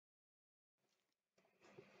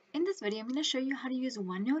In this video, I'm going to show you how to use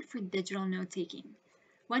OneNote for digital note-taking.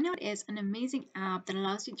 OneNote is an amazing app that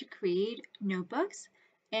allows you to create notebooks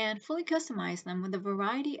and fully customize them with a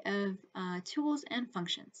variety of tools and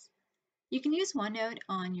functions. You can use OneNote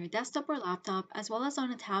on your desktop or laptop as well as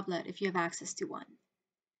on a tablet if you have access to one.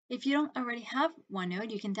 If you don't already have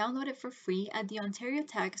OneNote, you can download it for free at the Ontario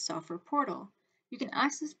Tech software portal. You can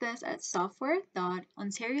access this at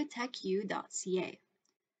software.ontariotecU.ca.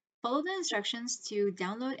 Follow the instructions to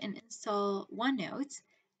download and install OneNote,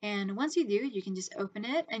 and once you do, you can just open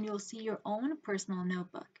it and you'll see your own personal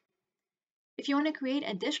notebook. If you want to create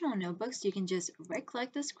additional notebooks, you can just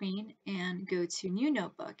right-click the screen and go to New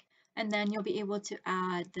Notebook, and then you'll be able to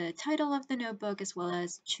add the title of the notebook as well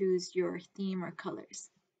as choose your theme or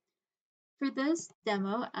colors. For this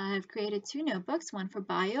demo, I've created two notebooks, one for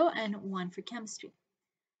bio and one for chemistry.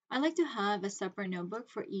 I like to have a separate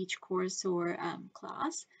notebook for each course or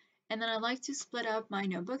class, and then I like to split up my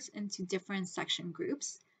notebooks into different section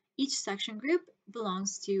groups. Each section group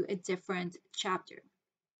belongs to a different chapter.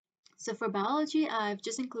 So for biology, I've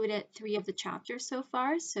just included 3 of the chapters so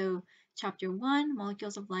far. So chapter 1,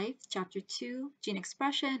 molecules of life, chapter 2, gene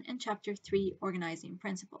expression, and chapter 3, organizing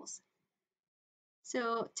principles.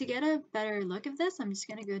 So to get a better look of this, I'm just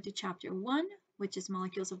going to go to chapter 1, which is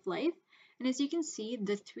molecules of life. And as you can see,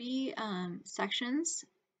 the 3 sections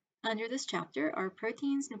under this chapter are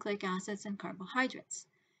proteins, nucleic acids, and carbohydrates.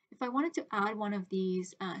 If I wanted to add one of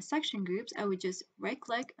these section groups, I would just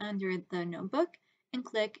right-click under the notebook and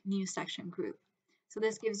click New Section Group. So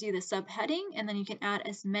this gives you the subheading, and then you can add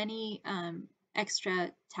as many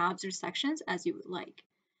extra tabs or sections as you would like.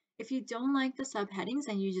 If you don't like the subheadings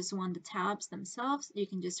and you just want the tabs themselves, you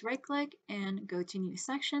can just right-click and go to New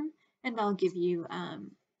Section, and that'll give you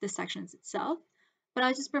the sections itself. But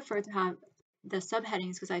I just prefer to have the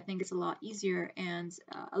subheadings because I think it's a lot easier and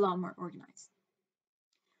a lot more organized.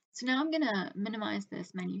 So now I'm going to minimize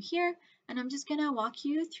this menu here, and I'm just going to walk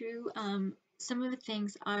you through some of the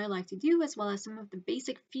things I like to do as well as some of the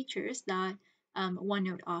basic features that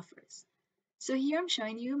OneNote offers. So here I'm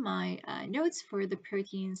showing you my notes for the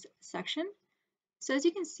proteins section. So as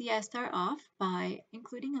you can see, I start off by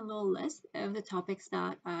including a little list of the topics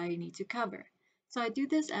that I need to cover. So I do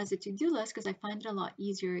this as a to-do list because I find it a lot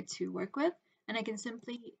easier to work with, and I can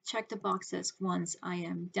simply check the boxes once I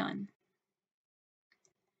am done.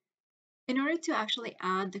 In order to actually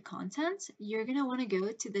add the content, you're going to want to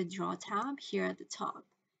go to the Draw tab here at the top.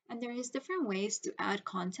 And there is different ways to add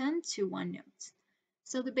content to OneNote.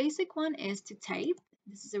 So the basic one is to type.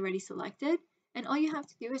 This is already selected. And all you have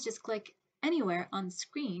to do is just click anywhere on the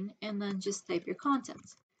screen and then just type your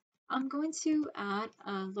content. I'm going to add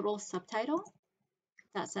a little subtitle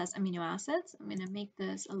that says amino acids. I'm going to make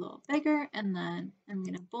this a little bigger, and then I'm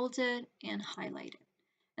going to bold it and highlight it.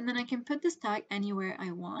 And then I can put this tag anywhere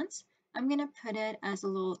I want. I'm going to put it as a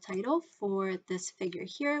little title for this figure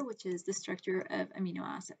here, which is the structure of amino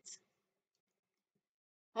acids.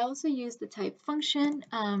 I also use the type function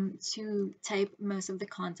to type most of the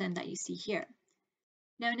content that you see here.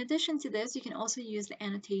 Now, in addition to this, you can also use the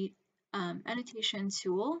annotation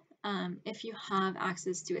tool if you have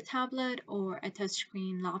access to a tablet or a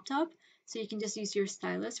touchscreen laptop. So you can just use your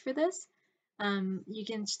stylus for this. You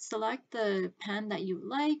can select the pen that you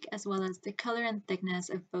like, as well as the color and thickness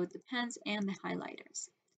of both the pens and the highlighters.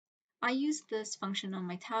 I use this function on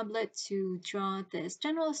my tablet to draw this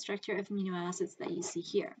general structure of amino acids that you see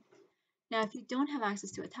here. Now, if you don't have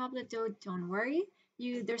access to a tablet, though, don't worry.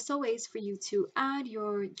 There's still ways for you to add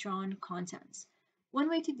your drawn contents. One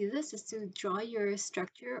way to do this is to draw your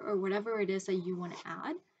structure or whatever it is that you want to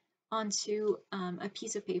add onto a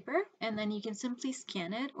piece of paper, and then you can simply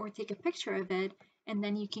scan it or take a picture of it, and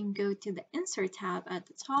then you can go to the Insert tab at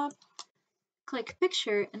the top, click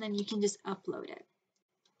Picture, and then you can just upload it.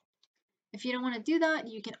 If you don't want to do that,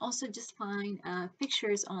 you can also just find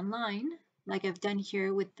pictures online, like I've done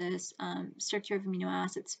here with this structure of amino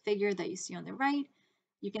acids figure that you see on the right.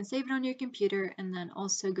 You can save it on your computer and then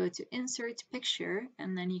also go to Insert Picture,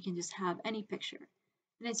 and then you can just have any picture.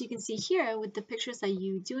 And as you can see here, with the pictures that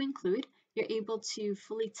you do include, you're able to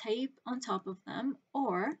fully type on top of them,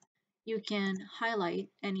 or you can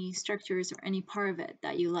highlight any structures or any part of it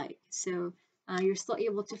that you like. So you're still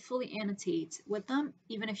able to fully annotate with them,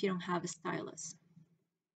 even if you don't have a stylus.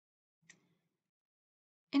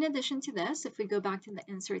 In addition to this, if we go back to the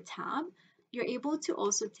Insert tab, you're able to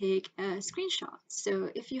also take a screenshot.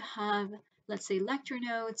 So if you have, let's say, lecture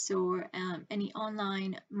notes or any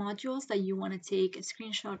online modules that you want to take a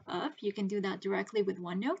screenshot of, you can do that directly with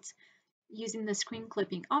OneNote using the screen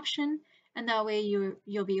clipping option, and that way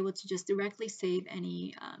you'll be able to just directly save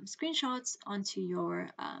any screenshots onto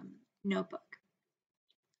your notebook.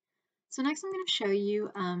 So next I'm going to show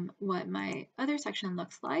you what my other section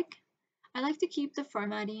looks like. I like to keep the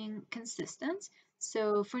formatting consistent.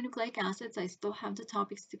 So for nucleic acids, I still have the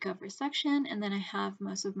topics to cover section, and then I have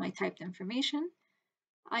most of my typed information.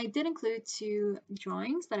 I did include 2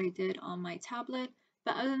 drawings that I did on my tablet,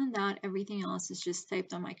 but other than that, everything else is just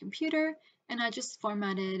typed on my computer, and I just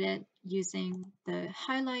formatted it using the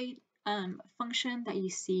highlight function that you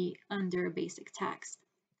see under basic text.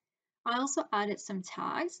 I also added some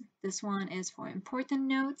tags. This one is for important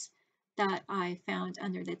notes that I found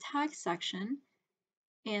under the tag section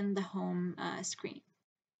in the home screen.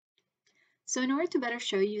 So in order to better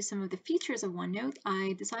show you some of the features of OneNote,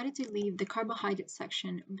 I decided to leave the carbohydrate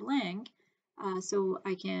section blank so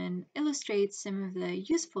I can illustrate some of the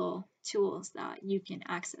useful tools that you can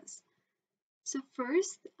access. So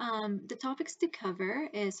first, the topics to cover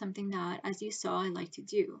is something that, as you saw, I like to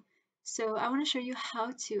do. So I want to show you how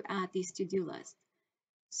to add these to-do lists.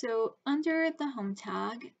 So under the home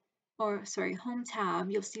tab,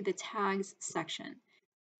 you'll see the tags section.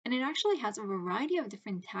 And it actually has a variety of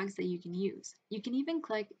different tags that you can use. You can even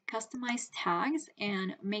click customize tags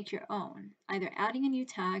and make your own, either adding a new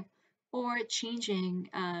tag or changing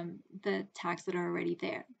the tags that are already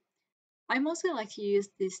there. I mostly like to use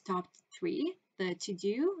these top 3, the to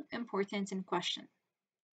do, important, and question.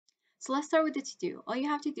 So let's start with the to do. All you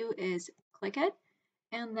have to do is click it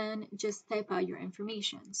and then just type out your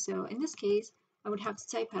information. So in this case, I would have to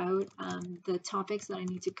type out the topics that I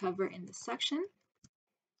need to cover in this section.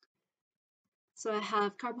 So I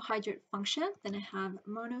have carbohydrate function, then I have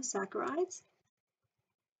monosaccharides,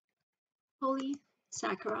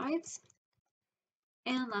 polysaccharides,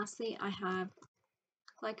 and lastly I have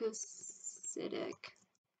glycosidic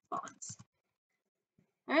bonds.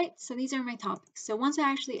 All right, so these are my topics. So once I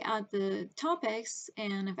actually add the topics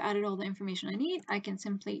and I've added all the information I need, I can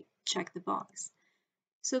simply check the box.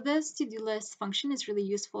 So this to-do list function is really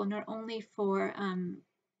useful not only for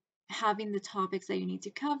having the topics that you need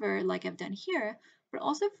to cover like I've done here, but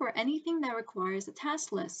also for anything that requires a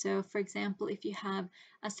task list. So for example, if you have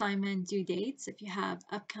assignment due dates, if you have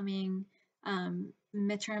upcoming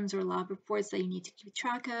midterms or lab reports that you need to keep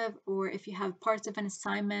track of, or if you have parts of an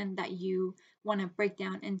assignment that you want to break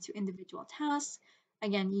down into individual tasks,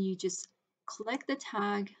 again, you just click the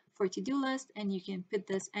tag for to-do list and you can put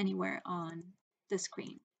this anywhere on the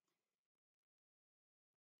screen.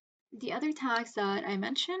 The other tags that I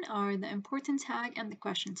mentioned are the important tag and the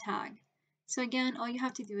question tag. So again, all you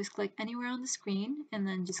have to do is click anywhere on the screen and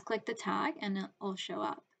then just click the tag and it'll show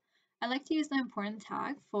up. I like to use the important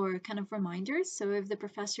tag for kind of reminders. So if the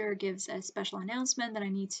professor gives a special announcement that I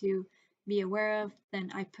need to be aware of,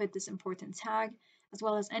 then I put this important tag, as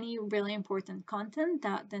well as any really important content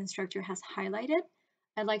that the instructor has highlighted.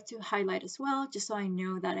 I like to highlight as well, just so I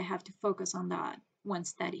know that I have to focus on that when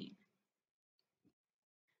studying.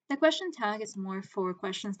 The question tag is more for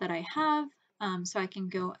questions that I have, so I can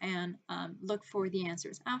go and look for the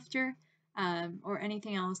answers after, or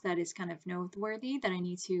anything else that is kind of noteworthy that I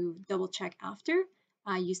need to double check after.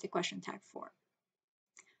 I use the question tag for.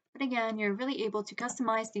 But again, you're really able to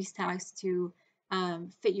customize these tags to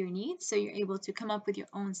fit your needs, so you're able to come up with your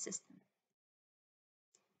own system.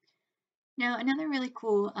 Now, another really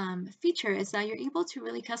cool feature is that you're able to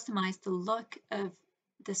really customize the look of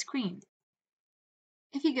the screen.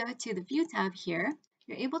 If you go to the View tab here,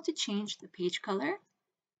 you're able to change the page color.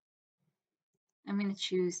 I'm going to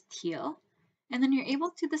choose teal. And then you're able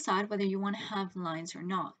to decide whether you want to have lines or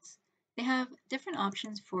not. They have different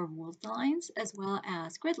options for ruled lines as well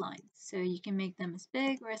as grid lines. So you can make them as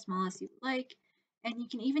big or as small as you like. And you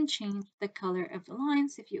can even change the color of the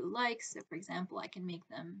lines if you like. So for example, I can make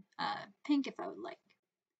them pink if I would like.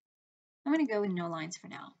 I'm going to go with no lines for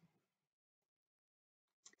now.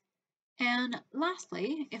 And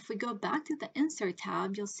lastly, if we go back to the Insert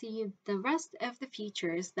tab, you'll see the rest of the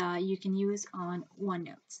features that you can use on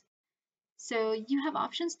OneNote. So you have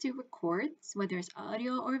options to record, whether it's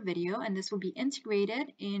audio or video, and this will be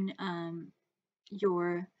integrated in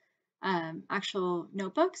your actual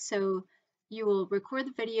notebook. So you will record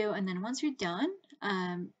the video, and then once you're done,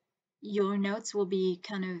 your notes will be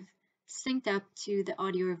kind of synced up to the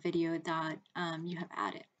audio or video that you have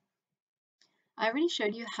added. I already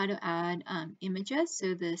showed you how to add images,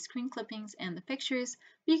 so the screen clippings and the pictures,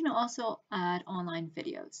 but you can also add online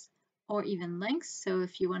videos or even links. So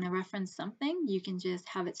if you want to reference something, you can just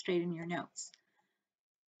have it straight in your notes.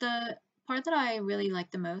 The part that I really like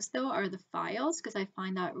the most though are the files, because I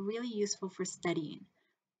find that really useful for studying.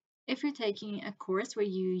 If you're taking a course where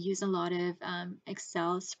you use a lot of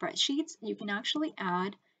Excel spreadsheets, you can actually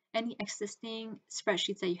add any existing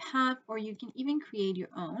spreadsheets that you have, or you can even create your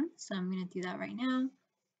own. So I'm going to do that right now.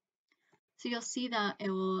 So you'll see that it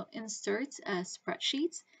will insert a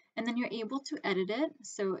spreadsheet, and then you're able to edit it.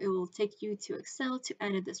 So it will take you to Excel to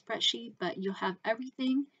edit the spreadsheet, but you'll have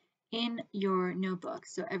everything in your notebook.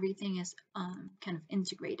 So everything is kind of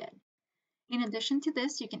integrated. In addition to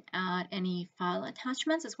this, you can add any file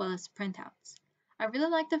attachments as well as printouts. I really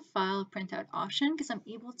like the file printout option because I'm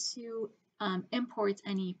able to import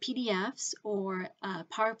any PDFs or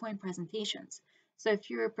PowerPoint presentations. So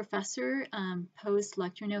if your professor posts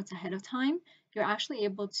lecture notes ahead of time, you're actually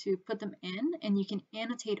able to put them in and you can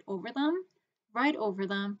annotate over them, write over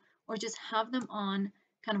them, or just have them on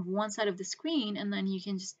kind of one side of the screen, and then you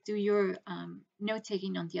can just do your note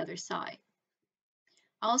taking on the other side.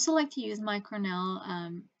 I also like to use my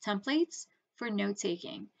Cornell templates for note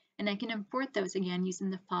taking, and I can import those again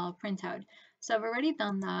using the file printout. So I've already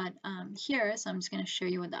done that here, so I'm just going to show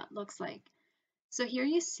you what that looks like. So here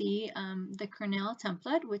you see the Cornell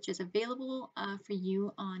template, which is available for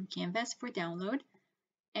you on Canvas for download.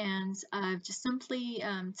 And I've just simply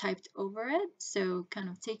typed over it, so kind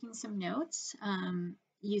of taking some notes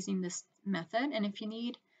using this method. And if you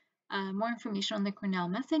need more information on the Cornell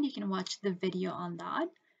method, you can watch the video on that.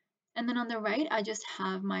 And then on the right, I just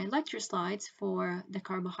have my lecture slides for the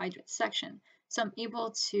carbohydrates section. So I'm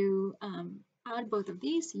able to add both of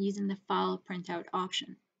these using the file printout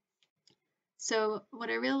option. So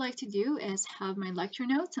what I really like to do is have my lecture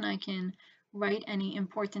notes, and I can write any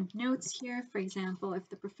important notes here. For example, if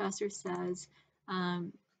the professor says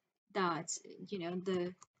that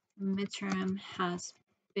the midterm has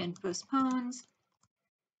been postponed,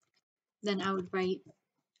 then I would write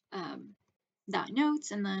that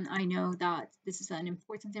notes, and then I know that this is an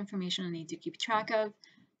important information I need to keep track of.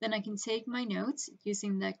 Then I can take my notes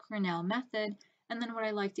using the Cornell method, and then what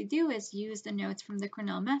I like to do is use the notes from the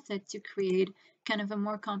Cornell method to create kind of a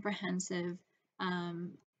more comprehensive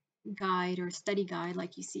guide or study guide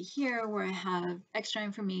like you see here, where I have extra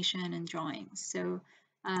information and drawings. So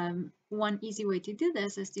one easy way to do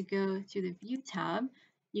this is to go to the View tab.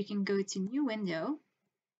 You can go to New Window,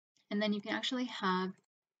 and then you can actually have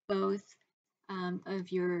both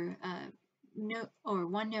of your note or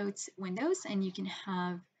OneNote windows, and you can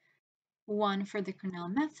have one for the Cornell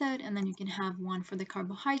method, and then you can have one for the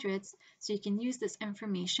carbohydrates. So you can use this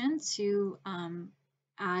information to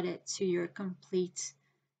add it to your complete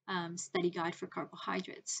study guide for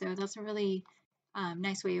carbohydrates. So that's a really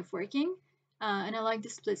nice way of working. And I like the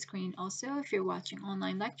split screen also. If you're watching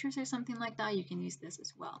online lectures or something like that, you can use this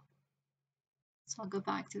as well. So I'll go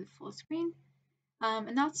back to the full screen.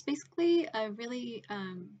 And that's basically a really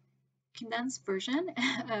condensed version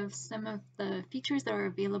of some of the features that are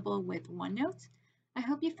available with OneNote. I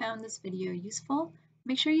hope you found this video useful.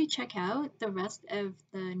 Make sure you check out the rest of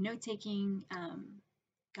the note-taking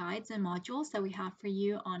guides and modules that we have for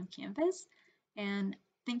you on Canvas. And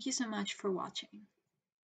thank you so much for watching.